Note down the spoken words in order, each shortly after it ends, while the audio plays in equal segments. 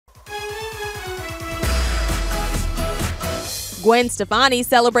Gwen Stefani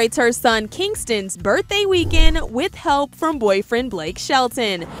celebrates her son Kingston's birthday weekend with help from boyfriend Blake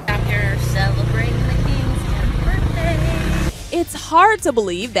Shelton. I'm here celebrating the Kingston birthday. It's hard to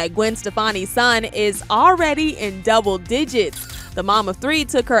believe that Gwen Stefani's son is already in double digits. The mom of three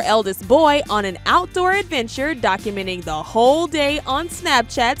took her eldest boy on an outdoor adventure, documenting the whole day on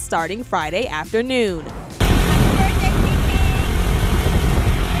Snapchat starting Friday afternoon.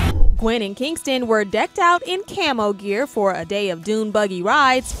 Gwen and Kingston were decked out in camo gear for a day of dune buggy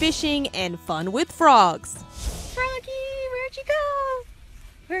rides, fishing, and fun with frogs. Froggy, where'd you go?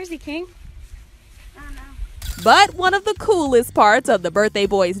 Where is he, King? I don't know. But one of the coolest parts of the birthday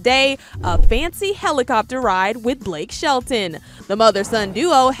boy's day, a fancy helicopter ride with Blake Shelton. The mother-son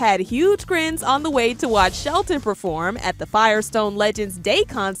duo had huge grins on the way to watch Shelton perform at the Firestone Legends Day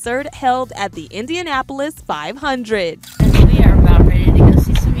concert held at the Indianapolis 500.